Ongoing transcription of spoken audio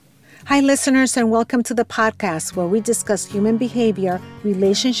Hi, listeners, and welcome to the podcast where we discuss human behavior,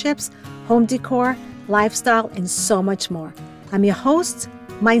 relationships, home decor, lifestyle, and so much more. I'm your host,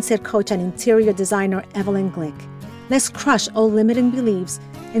 mindset coach and interior designer, Evelyn Glick. Let's crush all limiting beliefs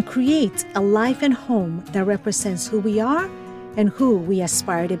and create a life and home that represents who we are and who we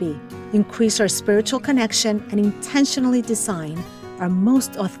aspire to be. Increase our spiritual connection and intentionally design our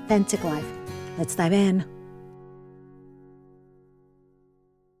most authentic life. Let's dive in.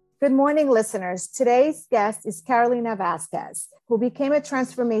 Good morning, listeners. Today's guest is Carolina Vasquez, who became a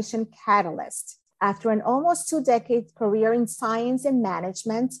transformation catalyst. After an almost 2-decade career in science and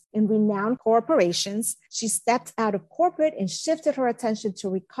management in renowned corporations, she stepped out of corporate and shifted her attention to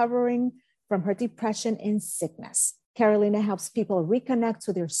recovering from her depression and sickness. Carolina helps people reconnect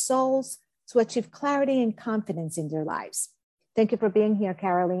to their souls to achieve clarity and confidence in their lives. Thank you for being here,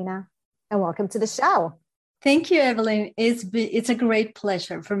 Carolina, and welcome to the show. Thank you, Evelyn. It's a great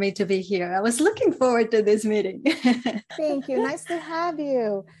pleasure for me to be here. I was looking forward to this meeting. Thank you. Nice to have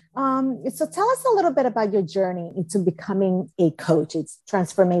you. So tell us a little bit about your journey into becoming a coach. It's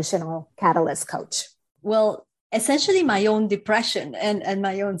transformational catalyst coach. Well, essentially my own depression and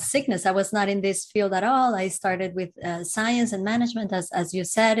my own sickness. I was not in this field at all. I started with science and management, as you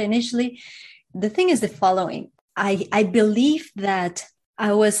said initially. The thing is the following. I believe that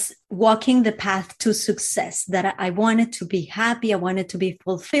I was walking the path to success, that I wanted to be happy. I wanted to be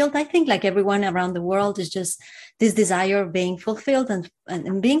fulfilled. I think like everyone around the world is just this desire of being fulfilled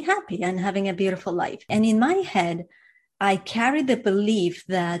and being happy and having a beautiful life. And in my head, I carried the belief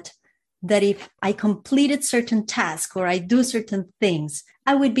that if I completed certain tasks or I do certain things,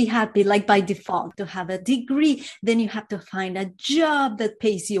 I would be happy, like by default. To have a degree, then you have to find a job that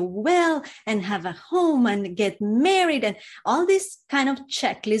pays you well and have a home and get married and all this kind of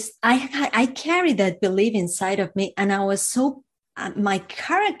checklist. I carry that belief inside of me, and I was so my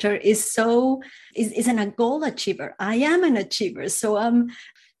character is a goal achiever. I am an achiever, so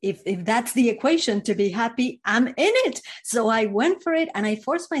If that's the equation to be happy, I'm in it. So I went for it and I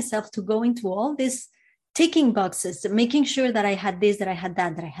forced myself to go into all this ticking boxes, making sure that I had this, that I had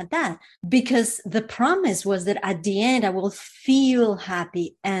that I had that. Because the promise was that at the end, I will feel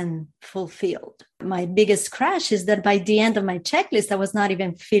happy and fulfilled. My biggest crash is that by the end of my checklist, I was not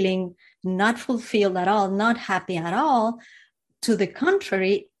even feeling not fulfilled at all, not happy at all. To the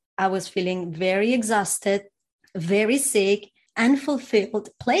contrary, I was feeling very exhausted, very sick, unfulfilled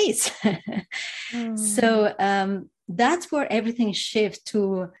place. So that's where everything shifts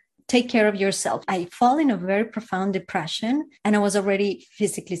to take care of yourself. I fall in a very profound depression and I was already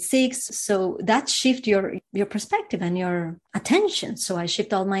physically sick. So that shift your perspective and your attention. So I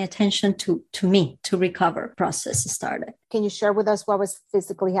shift all my attention to me, to recover process started. Can you share with us what was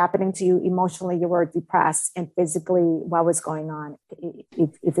physically happening to you? Emotionally, you were depressed, and physically, what was going on?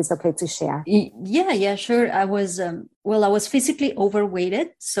 If it's okay to share. Yeah, sure. I was physically overweighted.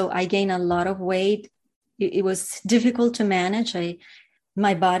 So I gained a lot of weight. It was difficult to manage.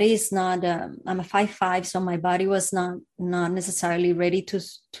 My body is not, I'm a 5'5", so my body was not necessarily ready to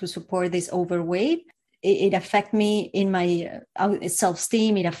support this overweight. It affected me in my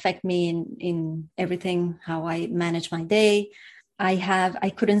self-esteem. It affected me in everything, how I manage my day.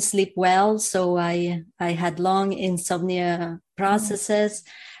 I couldn't sleep well, so I had long insomnia processes.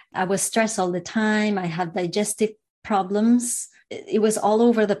 I was stressed all the time. I had digestive problems. It was all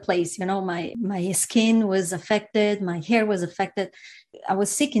over the place. You know, my skin was affected. My hair was affected. I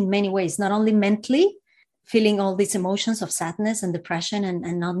was sick in many ways, not only mentally, feeling all these emotions of sadness and depression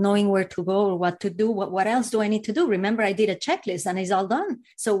and not knowing where to go or what to do. What else do I need to do? Remember, I did a checklist and it's all done.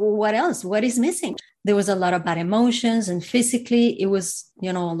 So what else? What is missing? There was a lot of bad emotions, and physically it was,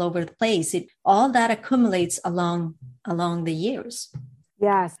 all over the place. All that accumulates along the years.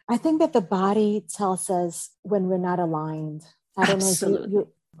 Yes. I think that the body tells us when we're not aligned. I don't Absolutely. know.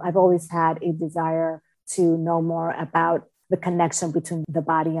 I've always had a desire to know more about the connection between the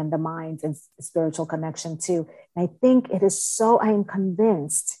body and the mind, and spiritual connection too. And I think I am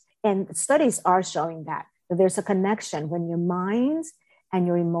convinced, and studies are showing that there's a connection when your mind and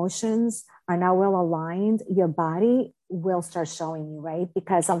your emotions are now well aligned, your body will start showing you, right?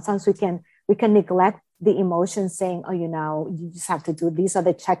 Because sometimes we can neglect the emotions, saying, oh, you just have to do, these are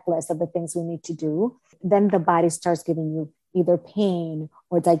the checklists of the things we need to do. Then the body starts giving you either pain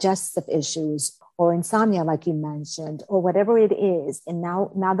or digestive issues or insomnia, like you mentioned, or whatever it is. And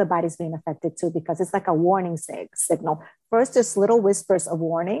now the body's being affected too, because it's like a warning signal. First, there's little whispers of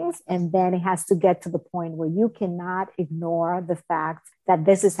warnings, and then it has to get to the point where you cannot ignore the fact that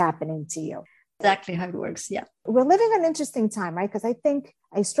this is happening to you. Exactly how it works. Yeah. We're living an interesting time, right? Because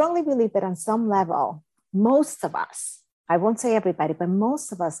I strongly believe that on some level, most of us, I won't say everybody, but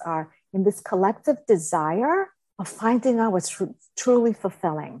most of us are in this collective desire of finding out what's truly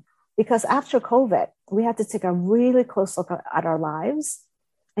fulfilling. Because after COVID, we had to take a really close look at our lives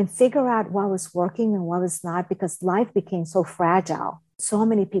and figure out what was working and what was not, because life became so fragile. So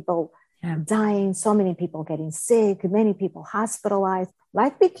many people dying, so many people getting sick, many people hospitalized.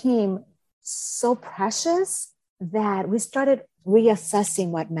 Life became so precious that we started reassessing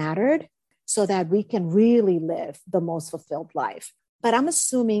what mattered so that we can really live the most fulfilled life. But I'm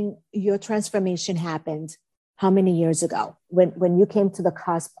assuming your transformation happened how many years ago when you came to the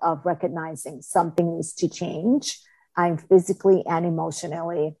cusp of recognizing something needs to change? I'm physically and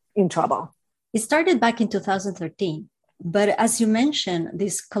emotionally in trouble. It started back in 2013. But as you mentioned,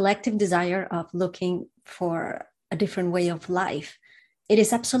 this collective desire of looking for a different way of life, it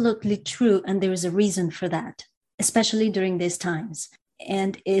is absolutely true. And there is a reason for that, especially during these times.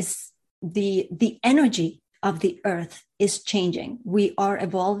 And is the energy of the earth is changing. We are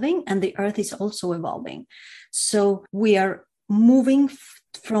evolving and the earth is also evolving. So we are moving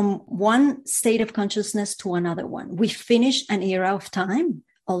from one state of consciousness to another one. We finished an era of time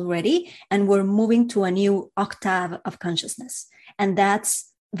already, and we're moving to a new octave of consciousness. And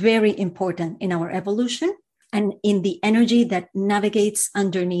that's very important in our evolution and in the energy that navigates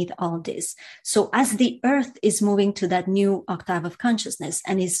underneath all this. So as the earth is moving to that new octave of consciousness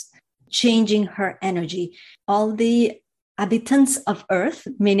and is changing her energy, all the habitants of earth,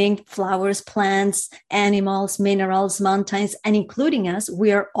 meaning flowers, plants, animals, minerals, mountains, and including us,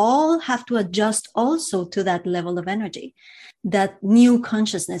 we are all have to adjust also to that level of energy, that new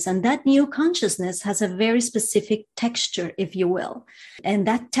consciousness. And that new consciousness has a very specific texture, if you will. And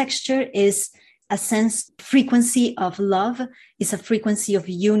that texture is a sense frequency of love, is a frequency of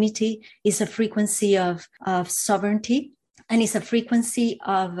unity, is a frequency of sovereignty, and is a frequency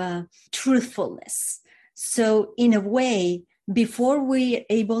of truthfulness. So in a way, before we're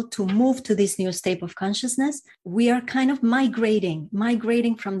able to move to this new state of consciousness, we are kind of migrating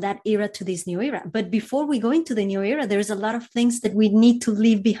from that era to this new era. But before we go into the new era, there's a lot of things that we need to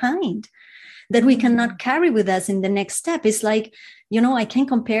leave behind that we cannot carry with us in the next step. It's like, I can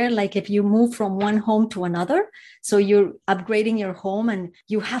compare like if you move from one home to another. So you're upgrading your home and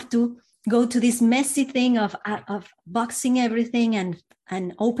you have to go to this messy thing of boxing everything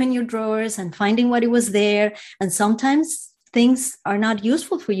and open your drawers and finding what it was there. And sometimes things are not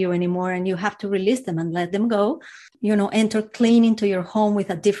useful for you anymore and you have to release them and let them go. Enter clean into your home with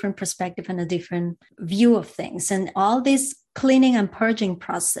a different perspective and a different view of things. And all this cleaning and purging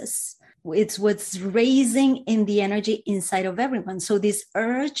process, it's what's raising in the energy inside of everyone. So this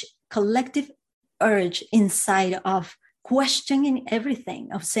collective urge inside of questioning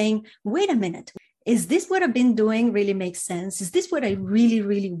everything, of saying, wait a minute, is this what I've been doing really makes sense? Is this what I really,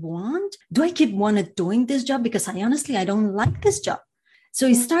 really want? Do I keep doing this job? Because I don't like this job. So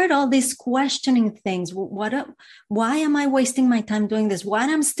you start all these questioning things. Why am I wasting my time doing this? Why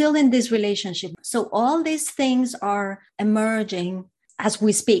am I still in this relationship? So all these things are emerging as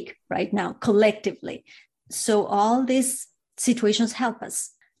we speak right now, collectively. So all these situations help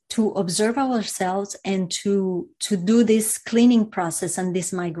us to observe ourselves and to do this cleaning process and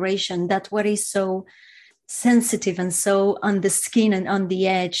this migration. That's what is so sensitive and so on the skin and on the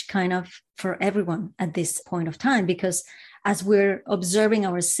edge kind of for everyone at this point of time, because as we're observing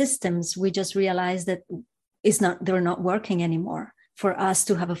our systems, we just realize that they're not working anymore for us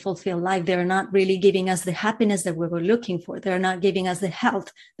to have a fulfilled life. They're not really giving us the happiness that we were looking for. They're not giving us the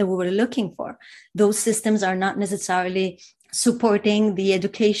health that we were looking for. Those systems are not necessarily supporting the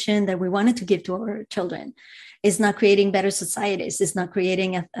education that we wanted to give to our children. It's not creating better societies. It's not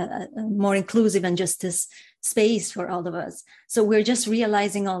creating a more inclusive and justice space for all of us. So we're just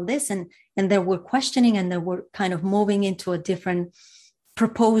realizing all this and then we're questioning and then we're kind of moving into a different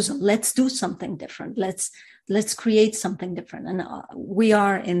proposal. Let's do something different. Let's create something different. And we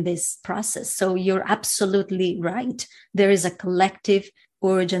are in this process. So you're absolutely right. There is a collective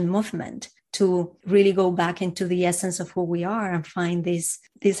urge and movement to really go back into the essence of who we are and find this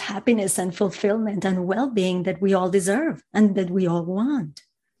happiness and fulfillment and well-being that we all deserve and that we all want.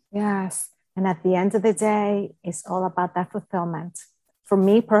 Yes. And at the end of the day, it's all about that fulfillment. For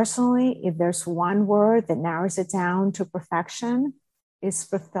me personally, if there's one word that narrows it down to perfection, it's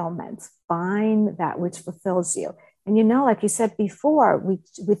fulfillment. Find that which fulfills you. And like you said before, we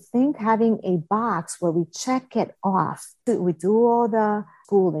think having a box where we check it off. We do all the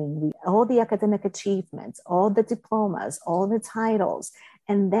schooling, all the academic achievements, all the diplomas, all the titles.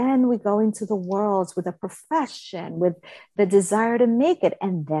 And then we go into the world with a profession, with the desire to make it.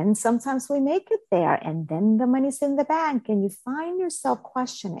 And then sometimes we make it there. And then the money's in the bank. And you find yourself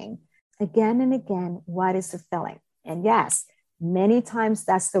questioning again and again, what is fulfilling? And yes, Many times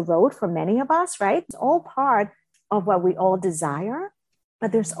that's the road for many of us, right? It's all part of what we all desire.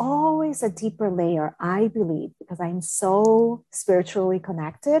 But there's always a deeper layer, I believe, because I'm so spiritually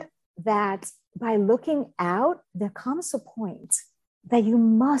connected, that by looking out, there comes a point that you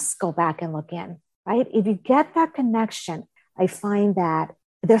must go back and look in, right? If you get that connection, I find that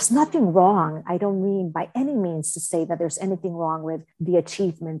there's nothing wrong. I don't mean by any means to say that there's anything wrong with the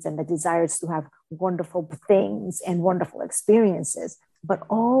achievements and the desires to have wonderful things and wonderful experiences, but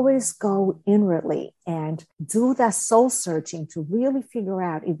always go inwardly and do that soul searching to really figure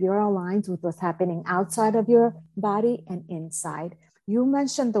out if you're aligned with what's happening outside of your body and inside. You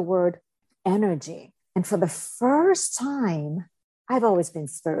mentioned the word energy. And for the first time, I've always been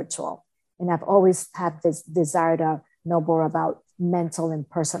spiritual, and I've always had this desire to know more about mental and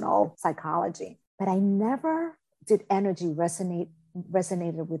personal psychology. But I never did energy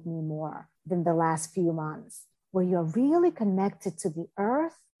resonated with me more than the last few months, where you're really connected to the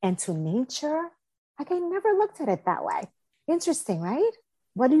earth and to nature. Like, I never looked at it that way. Interesting, right?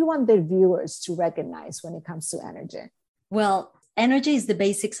 What do you want the viewers to recognize when it comes to energy? Well, energy is the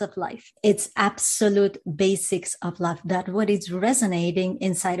basics of life. It's absolute basics of life. That's what is resonating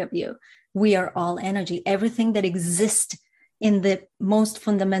inside of you. We are all energy. Everything that exists in the most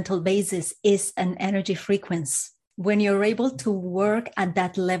fundamental basis is an energy frequency. When you're able to work at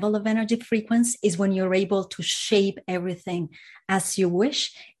that level of energy frequency is when you're able to shape everything as you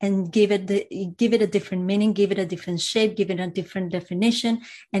wish and give it a different meaning, give it a different shape, give it a different definition.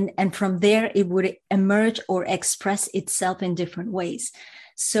 And from there, it would emerge or express itself in different ways.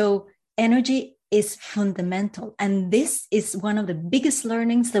 So energy is fundamental. And this is one of the biggest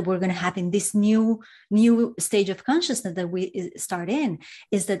learnings that we're going to have in this new stage of consciousness that we start in,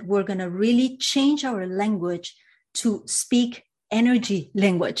 is that we're going to really change our language to speak energy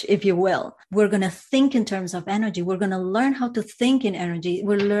language, if you will. We're going to think in terms of energy. We're going to learn how to think in energy.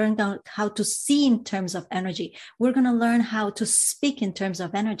 We'll learn how to see in terms of energy. We're going to learn how to speak in terms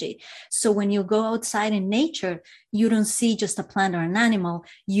of energy. So when you go outside in nature, you don't see just a plant or an animal.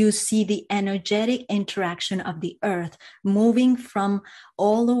 You see the energetic interaction of the earth moving from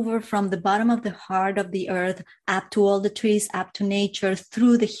all over, from the bottom of the heart of the earth, up to all the trees, up to nature,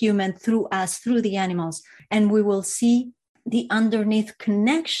 through the human, through us, through the animals. And we will see the underneath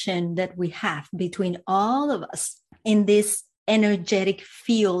connection that we have between all of us in this energetic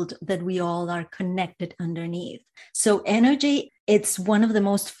field that we all are connected underneath. So energy, it's one of the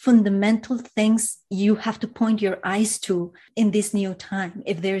most fundamental things you have to point your eyes to in this new time.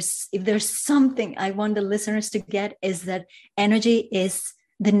 If there's something I want the listeners to get, is that energy is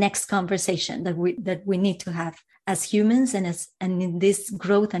the next conversation that we need to have as humans and in this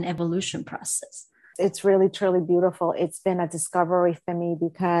growth and evolution process. It's really, truly beautiful. It's been a discovery for me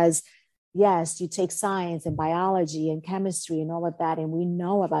because, yes, you take science and biology and chemistry and all of that, and we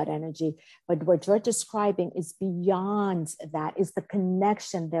know about energy. But what you're describing is beyond that, is the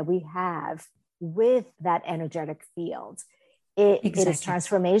connection that we have with that energetic field. It is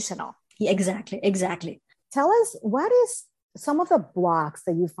transformational. Exactly. Tell us, what is some of the blocks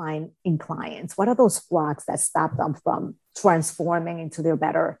that you find in clients? What are those blocks that stop them from transforming into their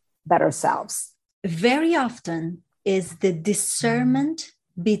better selves? Very often is the discernment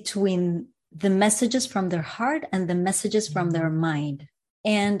between the messages from their heart and the messages from their mind.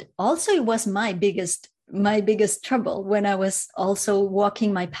 And also it was my biggest trouble when I was also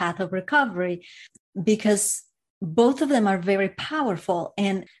walking my path of recovery, because both of them are very powerful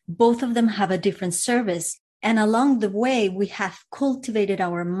and both of them have a different service. And along the way, we have cultivated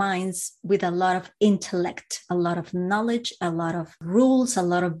our minds with a lot of intellect, a lot of knowledge, a lot of rules, a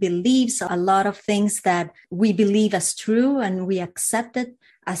lot of beliefs, a lot of things that we believe as true and we accept it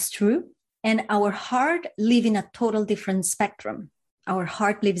as true. And our heart lives in a total different spectrum. Our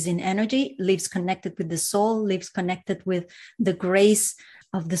heart lives in energy, lives connected with the soul, lives connected with the grace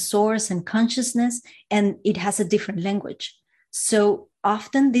of the source and consciousness, and it has a different language. So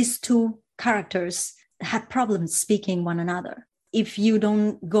often these two characters have problems speaking one another if you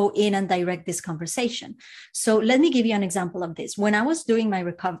don't go in and direct this conversation. So let me give you an example of this. When I was doing my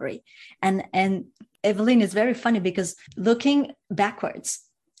recovery, and Evelyn, is very funny because looking backwards,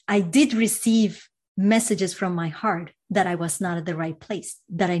 I did receive messages from my heart that I was not at the right place,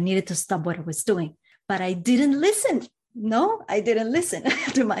 that I needed to stop what I was doing, but I didn't listen. No, I didn't listen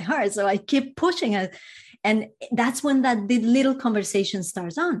to my heart. So I keep pushing it. And that's when that little conversation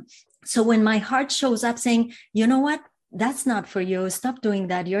starts on. So when my heart shows up saying, you know what, that's not for you, stop doing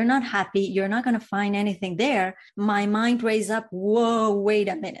that, you're not happy, you're not going to find anything there, my mind raises up, whoa, wait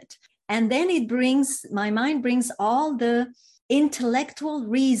a minute. And then my mind brings all the intellectual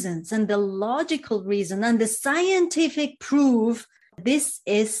reasons and the logical reason and the scientific proof, this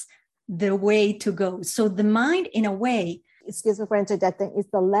is the way to go. So the mind, in a way, excuse me for interjecting, is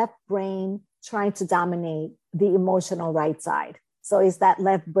the left brain trying to dominate the emotional right side. So is that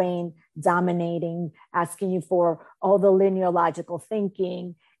left brain dominating, asking you for all the linear logical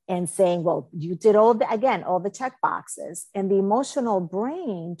thinking and saying, well, you did all the check boxes, and the emotional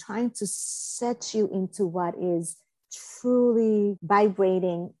brain trying to set you into what is truly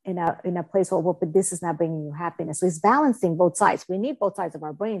vibrating in a place where, well, but this is not bringing you happiness. So it's balancing both sides. We need both sides of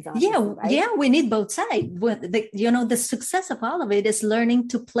our brains. Right? We need both sides. The success of all of it is learning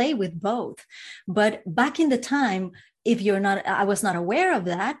to play with both. But back in the time, I was not aware of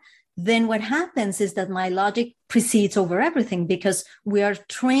that, then what happens is that my logic precedes over everything, because we are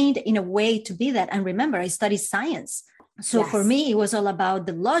trained in a way to be that. And remember, I studied science. So yes. For me, it was all about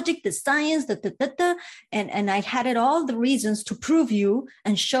the logic, the science, and I had all the reasons to prove you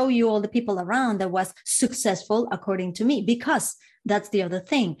and show you all the people around that was successful according to me, because that's the other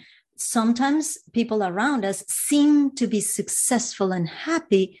thing. Sometimes people around us seem to be successful and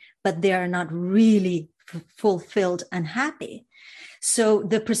happy, but they are not really fulfilled and happy. So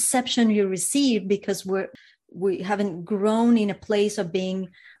the perception you receive, because we haven't grown in a place of being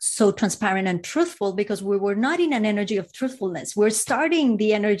so transparent and truthful, because we were not in an energy of truthfulness. We're starting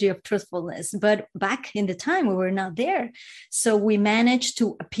the energy of truthfulness, but back in the time we were not there. So we managed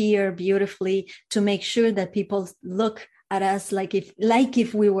to appear beautifully to make sure that people look at us like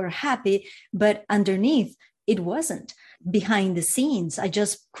if we were happy, but underneath it wasn't. Behind the scenes, I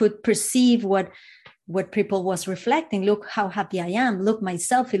just could perceive what people was reflecting. Look how happy I am. Look my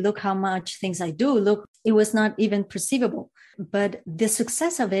selfie. Look how much things I do. Look, it was not even perceivable. But the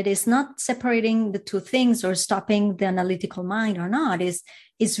success of it is not separating the two things or stopping the analytical mind or not.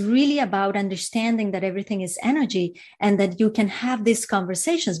 Is really about understanding that everything is energy and that you can have these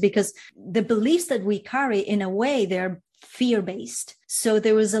conversations, because the beliefs that we carry, in a way, they're fear-based. So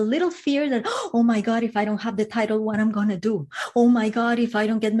there was a little fear that, oh my God, if I don't have the title, what I'm going to do? Oh my God, if I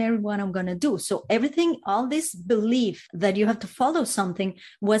don't get married, what I'm going to do? So everything, all this belief that you have to follow something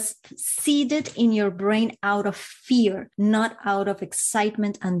was seeded in your brain out of fear, not out of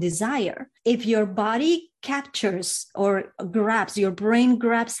excitement and desire. If your body captures or grabs, your brain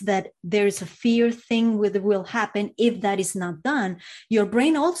grabs that there is a fear thing will happen if that is not done, your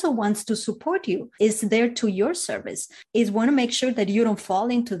brain also wants to support you, is there to your service, is want to make sure that you don't fall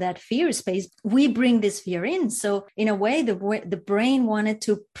into that fear space. We bring this fear in. So in a way, the brain wanted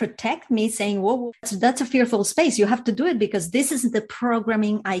to protect me, saying, whoa, that's a fearful space. You have to do it because this is the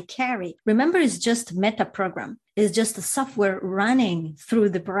programming I carry. Remember, it's just meta program. It's just a software running through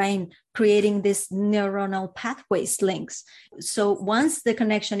the brain, creating this neuronal pathways links. So once the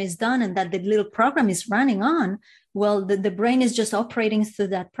connection is done and that the little program is running on, well, the brain is just operating through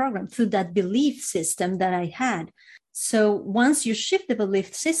that program, through that belief system that I had. So once you shift the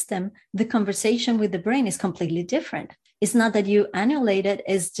belief system, the conversation with the brain is completely different. It's not that you annihilate it,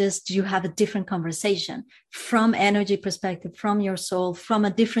 it's just you have a different conversation from energy perspective, from your soul, from a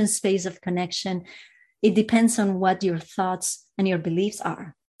different space of connection. It depends on what your thoughts and your beliefs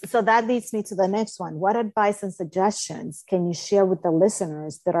are. So that leads me to the next one. What advice and suggestions can you share with the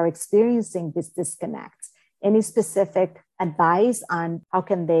listeners that are experiencing this disconnect? Any specific advice on how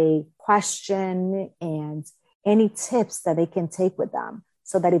can they question, and any tips that they can take with them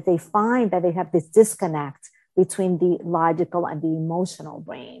so that if they find that they have this disconnect between the logical and the emotional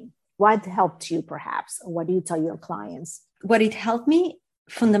brain, what helped you perhaps? Or what do you tell your clients? What it helped me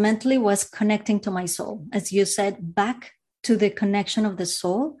fundamentally was connecting to my soul. As you said, back to the connection of the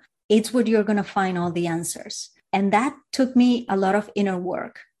soul, it's where you're going to find all the answers. And that took me a lot of inner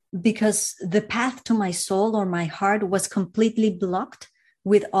work, because the path to my soul or my heart was completely blocked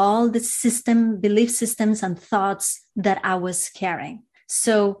with all the belief systems and thoughts that I was carrying.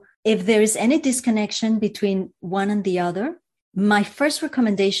 So if there is any disconnection between one and the other, my first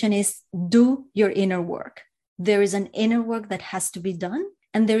recommendation is do your inner work. There is an inner work that has to be done,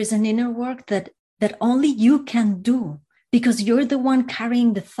 and there is an inner work that only you can do, because you're the one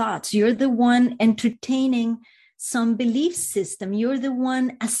carrying the thoughts. You're the one entertaining some belief system. You're the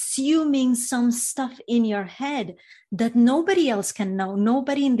one assuming some stuff in your head that nobody else can know,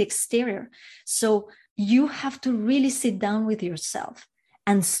 nobody in the exterior. So you have to really sit down with yourself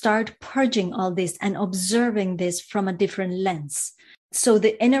and start purging all this and observing this from a different lens. So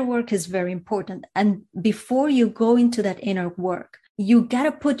the inner work is very important. And before you go into that inner work, you got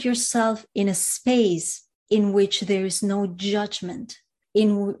to put yourself in a space in which there is no judgment,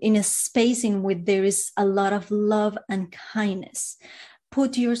 in a space in which there is a lot of love and kindness.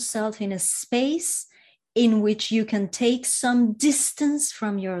 Put yourself in a space in which you can take some distance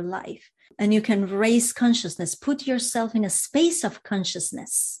from your life and you can raise consciousness, put yourself in a space of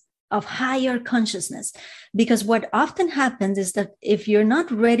consciousness, of higher consciousness. Because what often happens is that if you're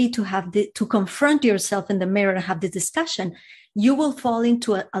not ready to confront yourself in the mirror and have the discussion, you will fall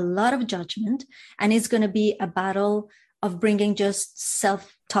into a lot of judgment, and it's going to be a battle of bringing just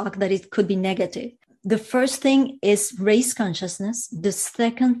self-talk that it could be negative. The first thing is raise consciousness. The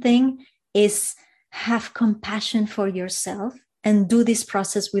second thing is have compassion for yourself and do this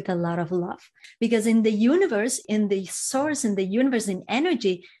process with a lot of love. Because in the universe, in the source, in the universe, in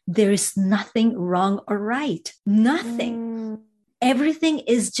energy, there is nothing wrong or right. Nothing. Everything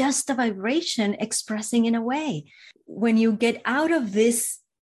is just a vibration expressing in a way. When you get out of this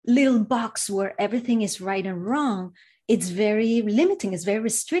little box where everything is right and wrong, it's very limiting, it's very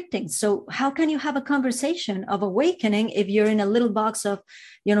restricting. So how can you have a conversation of awakening if you're in a little box of,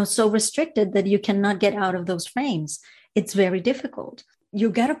 so restricted that you cannot get out of those frames? It's very difficult. You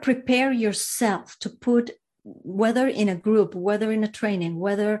got to prepare yourself to put, whether in a group, whether in a training,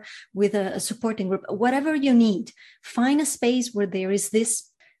 whether with a supporting group, whatever you need, find a space where there is this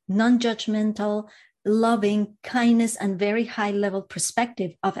non-judgmental, loving, kindness, and very high level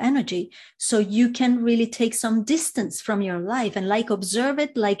perspective of energy. So you can really take some distance from your life and observe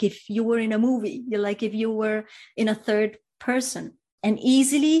it like if you were in a movie, like if you were in a third person, and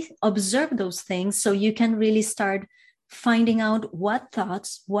easily observe those things so you can really start finding out what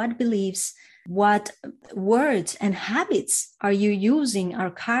thoughts, what beliefs, what words and habits are you using,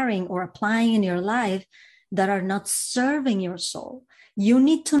 are carrying or applying in your life that are not serving your soul. You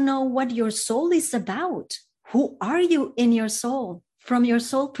need to know what your soul is about. Who are you in your soul from your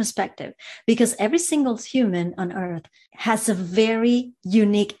soul perspective? Because every single human on earth has a very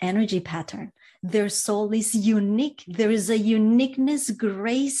unique energy pattern. Their soul is unique. There is a uniqueness,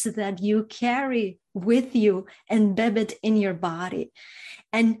 grace that you carry with you, embedded in your body.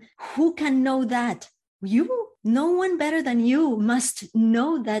 And who can know that? You. No one better than you must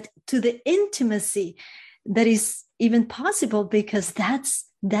know that to the intimacy that is even possible, because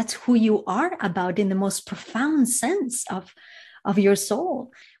that's who you are about in the most profound sense of your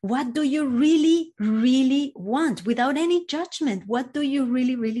soul. What do you really, really want without any judgment? What do you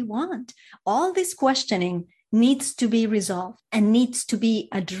really, really want? All this questioning needs to be resolved and needs to be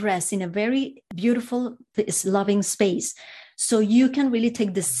addressed in a very beautiful, loving space. So you can really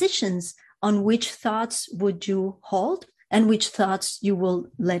take decisions on which thoughts would you hold and which thoughts you will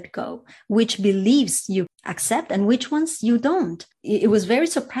let go, which beliefs you accept and which ones you don't. It was very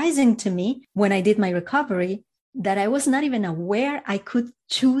surprising to me when I did my recovery that I was not even aware I could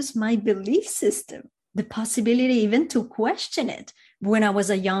choose my belief system, the possibility even to question it when I was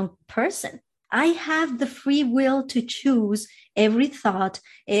a young person. I have the free will to choose every thought,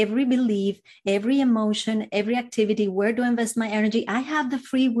 every belief, every emotion, every activity, where to invest my energy. I have the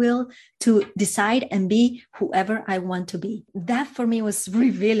free will to decide and be whoever I want to be. That for me was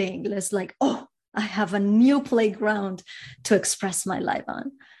revealing. It's like, oh, I have a new playground to express my life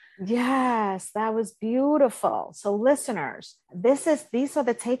on. Yes, that was beautiful. So listeners, these are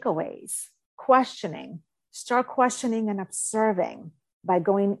the takeaways. Start questioning and observing by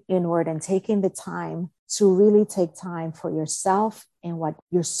going inward and taking the time to really take time for yourself and what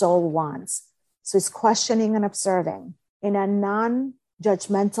your soul wants. So it's questioning and observing in a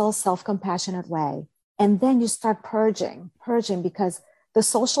non-judgmental, self-compassionate way. And then you start purging because the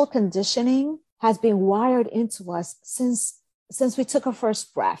social conditioning has been wired into us since we took our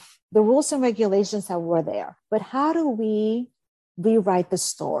first breath. The rules and regulations that were there. But how do we rewrite the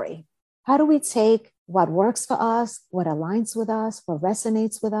story? How do we take what works for us, what aligns with us, what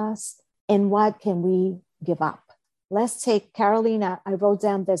resonates with us, and what can we give up? Let's take Carolina. I wrote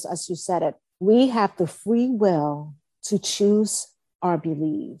down this as you said it. We have the free will to choose our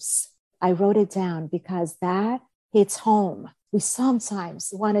beliefs. I wrote it down because that hits home. We sometimes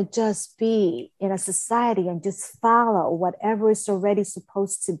want to just be in a society and just follow whatever is already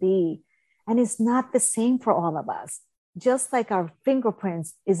supposed to be. And it's not the same for all of us. Just like our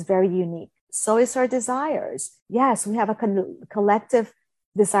fingerprints is very unique, so is our desires. Yes, we have a collective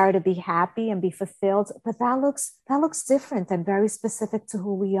desire to be happy and be fulfilled, but that looks different and very specific to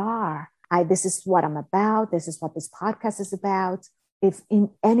who we are. This is what I'm about. This is what this podcast is about. If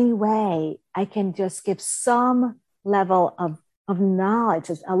in any way I can just give some level of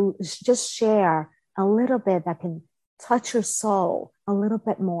knowledge, just share a little bit that can touch your soul a little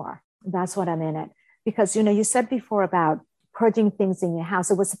bit more, that's what I'm in it. Because, you said before about purging things in your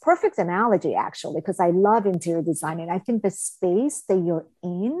house. It was a perfect analogy, actually, because I love interior design. And I think the space that you're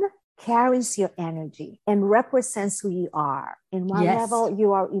in carries your energy and represents who you are and what level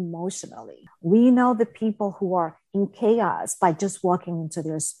you are emotionally. We know the people who are in chaos by just walking into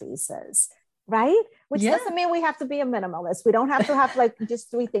their spaces, right? Which doesn't mean we have to be a minimalist. We don't have to have like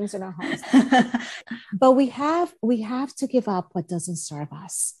just 3 things in our homes. But we have to give up what doesn't serve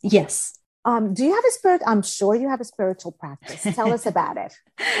us. Yes. Do you have a spirit? I'm sure you have a spiritual practice. Tell us about it.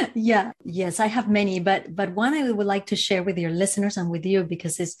 Yes, I have many, but one I would like to share with your listeners and with you,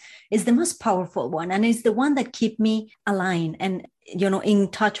 because it's the most powerful one, and it's the one that keep me aligned and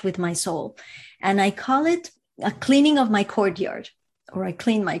in touch with my soul. And I call it a cleaning of my courtyard, or I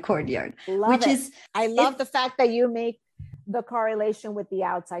clean my courtyard. I love the fact that you make the correlation with the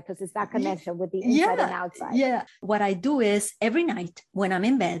outside, because it's that connection with the inside and outside. Yeah. What I do is every night when I'm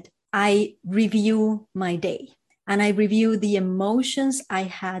in bed, I review my day, and I review the emotions I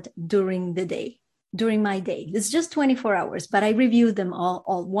had during my day. It's just 24 hours, but I review them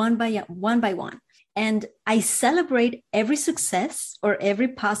all one by one. And I celebrate every success or every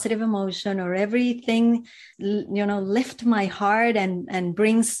positive emotion or everything, lift my heart and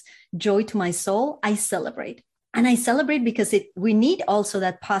brings joy to my soul. I celebrate. And I celebrate because we need also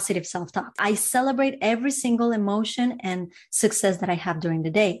that positive self-talk. I celebrate every single emotion and success that I have during the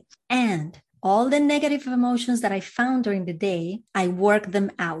day. And all the negative emotions that I found during the day, I work them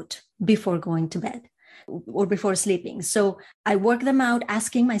out before going to bed or before sleeping. So I work them out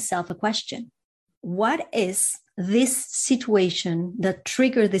asking myself a question. What is this situation that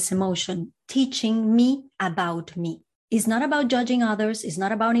triggered this emotion teaching me about me? It's not about judging others. It's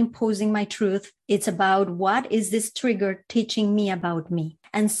not about imposing my truth. It's about what is this trigger teaching me about me.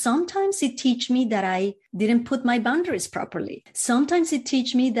 And sometimes it teaches me that I didn't put my boundaries properly. Sometimes it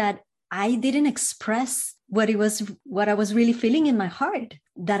teaches me that I didn't express what I was really feeling in my heart,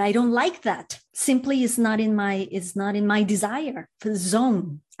 that I don't like that. Simply is not in my desire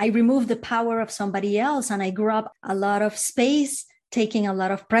zone. I removed the power of somebody else, and I grew up a lot of space, taking a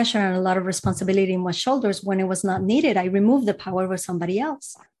lot of pressure and a lot of responsibility in my shoulders when it was not needed. I removed the power of somebody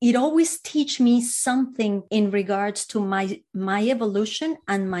else. It always teach me something in regards to my evolution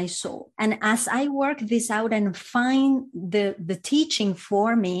and my soul. And as I work this out and find the teaching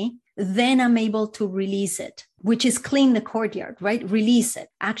for me, then I'm able to release it, which is clean the courtyard, right? Release it,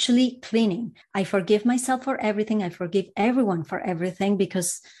 actually cleaning. I forgive myself for everything. I forgive everyone for everything,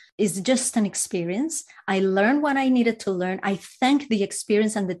 because it's just an experience. I learned what I needed to learn. I thank the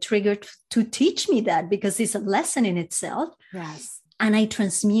experience and the trigger to teach me that, because it's a lesson in itself. Yes. And I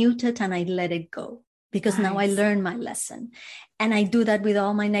transmute it and I let it go, because now I learn my lesson. And I do that with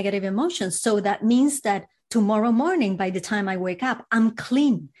all my negative emotions. So that means that tomorrow morning, by the time I wake up, I'm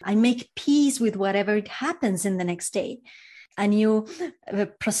clean. I make peace with whatever happens in the next day. A new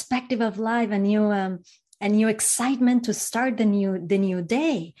perspective of life, a new excitement to start the new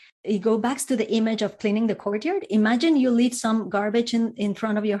day. You go back to the image of cleaning the courtyard. Imagine you leave some garbage in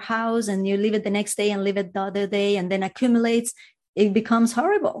front of your house, and you leave it the next day and leave it the other day, and then accumulates. It becomes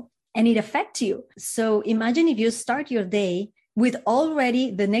horrible and it affects you. So imagine if you start your day with already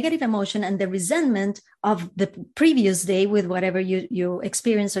the negative emotion and the resentment of the previous day with whatever you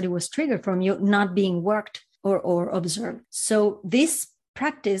experienced or it was triggered from you not being worked or observed. So this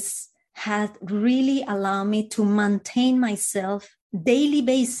practice has really allowed me to maintain myself daily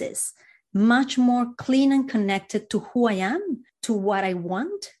basis, much more clean and connected to who I am, to what I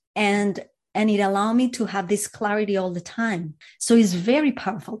want, and it allowed me to have this clarity all the time. So it's very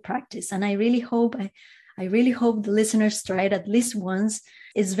powerful practice, and I really hope the listeners try it at least once.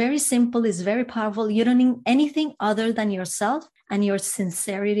 It's very simple. It's very powerful. You don't need anything other than yourself and your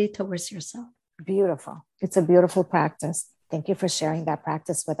sincerity towards yourself. Beautiful. It's a beautiful practice. Thank you for sharing that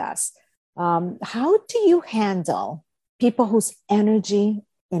practice with us. How do you handle people whose energy,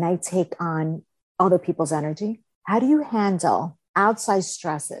 and I take on other people's energy? How do you handle outside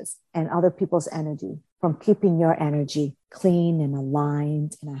stresses and other people's energy from keeping your energy clean and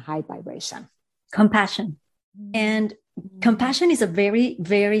aligned in a high vibration? Compassion. And compassion is a very,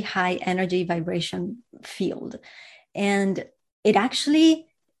 very high energy vibration field. And it actually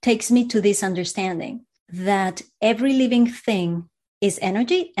takes me to this understanding that every living thing is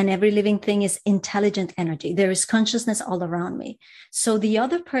energy, and every living thing is intelligent energy. There is consciousness all around me. So the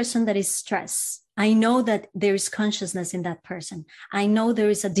other person that is stressed, I know that there is consciousness in that person. I know there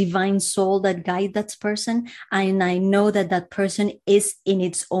is a divine soul that guides that person. And I know that that person is in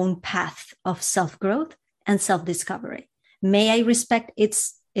its own path of self-growth and self-discovery. May I respect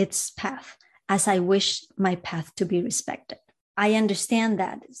its path as I wish my path to be respected. I understand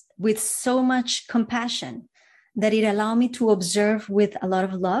that with so much compassion that it allowed me to observe with a lot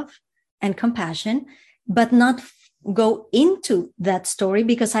of love and compassion, but not go into that story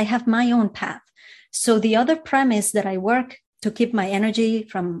because I have my own path. So the other premise that I work to keep my energy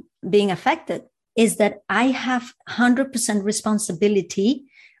from being affected is that I have 100% responsibility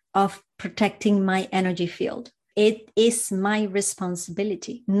of protecting my energy field. It is my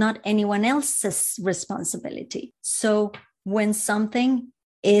responsibility, not anyone else's responsibility. So when something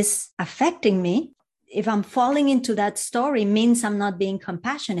is affecting me, if I'm falling into that story, means I'm not being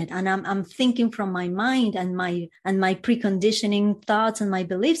compassionate, and I'm thinking from my mind and my preconditioning thoughts and my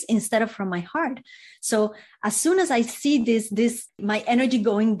beliefs instead of from my heart. So as soon as I see this my energy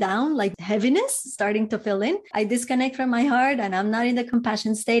going down, like heaviness starting to fill in, I disconnect from my heart and I'm not in the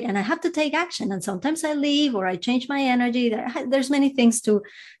compassion state, and I have to take action. And sometimes I leave or I change my energy. There's many things to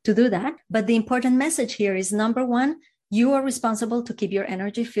do that. But the important message here is, number one, you are responsible to keep your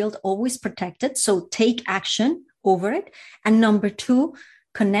energy field always protected. So take action over it. And number two,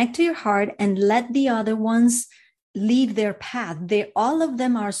 connect to your heart and let the other ones leave their path. All of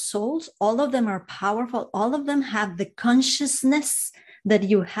them are souls. All of them are powerful. All of them have the consciousness that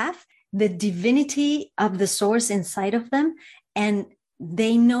you have, the divinity of the source inside of them. And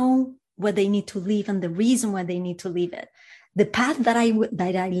they know what they need to leave and the reason why they need to leave it. The path that I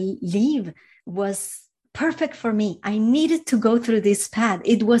leave was perfect for me. I needed to go through this path.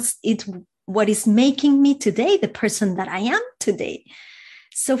 It's what is making me today the person that I am today.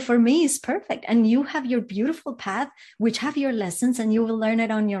 So for me, it's perfect. And you have your beautiful path, which have your lessons, and you will learn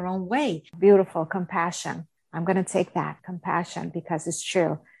it on your own way. Beautiful. Compassion. I'm going to take that compassion, because it's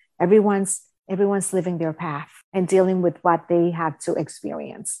true. Everyone's living their path and dealing with what they have to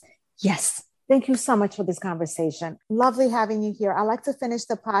experience. Yes. Thank you so much for this conversation. Lovely having you here. I like to finish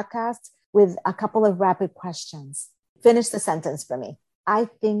the podcast with a couple of rapid questions. Finish the sentence for me. I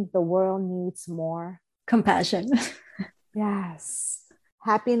think the world needs more compassion. Yes.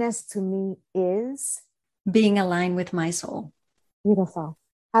 Happiness to me is being aligned with my soul. Beautiful.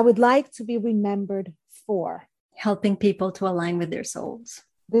 I would like to be remembered for helping people to align with their souls.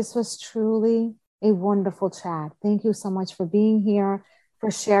 This was truly a wonderful chat. Thank you so much for being here,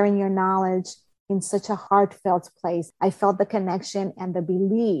 for sharing your knowledge in such a heartfelt place. I felt the connection and the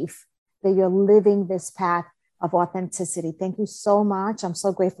belief that you're living this path of authenticity. Thank you so much. I'm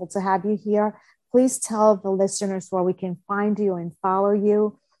so grateful to have you here. Please tell the listeners where we can find you and follow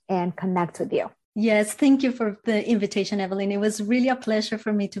you and connect with you. Yes, thank you for the invitation, Evelyn. It was really a pleasure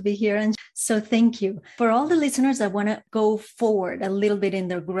for me to be here. And so thank you. For all the listeners that want to go forward a little bit in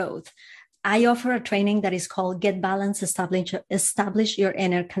their growth, I offer a training that is called Get Balance, Establish Your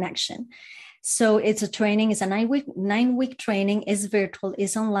Inner Connection. So it's a training, it's a 9-week training, it's virtual,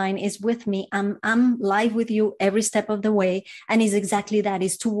 it's online, it's with me. I'm live with you every step of the way. And it's exactly that,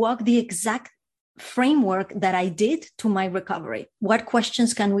 is to walk the exact framework that I did to my recovery. What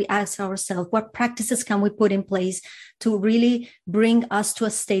questions can we ask ourselves? What practices can we put in place to really bring us to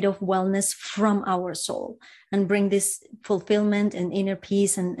a state of wellness from our soul and bring this fulfillment and inner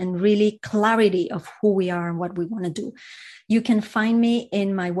peace and really clarity of who we are and what we want to do? You can find me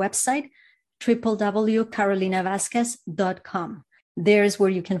in my website, www.carolinavasquez.com. There's where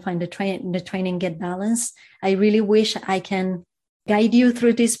you can find the training Get Balance. I really wish I can guide you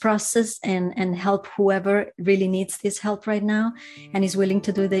through this process and help whoever really needs this help right now and is willing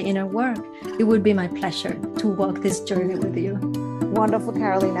to do the inner work. It would be my pleasure to walk this journey with you. Wonderful,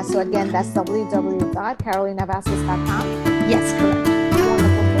 Carolina. So again, that's www.carolinavasquez.com. Yes, correct.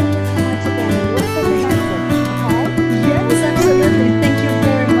 Wonderful. Thank you so much again. We'll stay connected, okay? Yes, absolutely. Thank you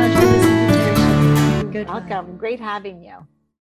very much for this invitation. Good. Welcome. Great having you.